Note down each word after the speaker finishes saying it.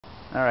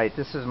Alright,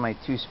 this is my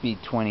 2-speed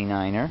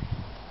 29er.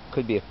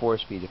 Could be a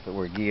 4-speed if it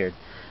were geared.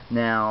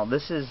 Now,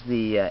 this is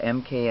the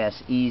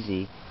MKS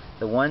Easy.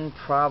 The one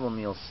problem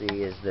you'll see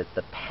is that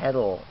the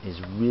pedal is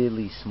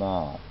really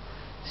small.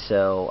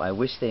 So I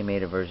wish they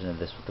made a version of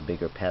this with a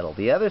bigger pedal.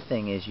 The other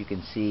thing is you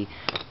can see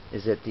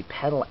is that the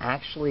pedal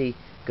actually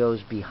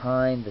goes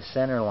behind the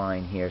center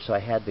line here, so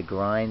I had to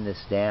grind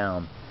this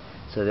down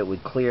so that it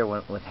would clear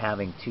with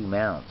having two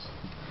mounts.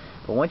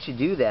 But once you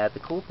do that, the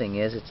cool thing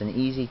is it's an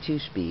easy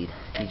 2-speed.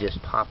 You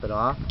just pop it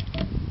off,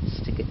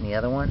 stick it in the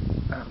other one.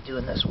 I'm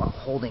doing this while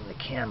holding the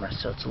camera,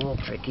 so it's a little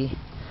tricky,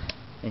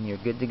 and you're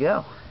good to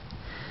go.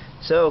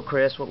 So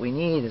Kris, what we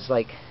need is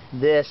like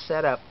this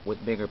setup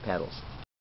with bigger pedals.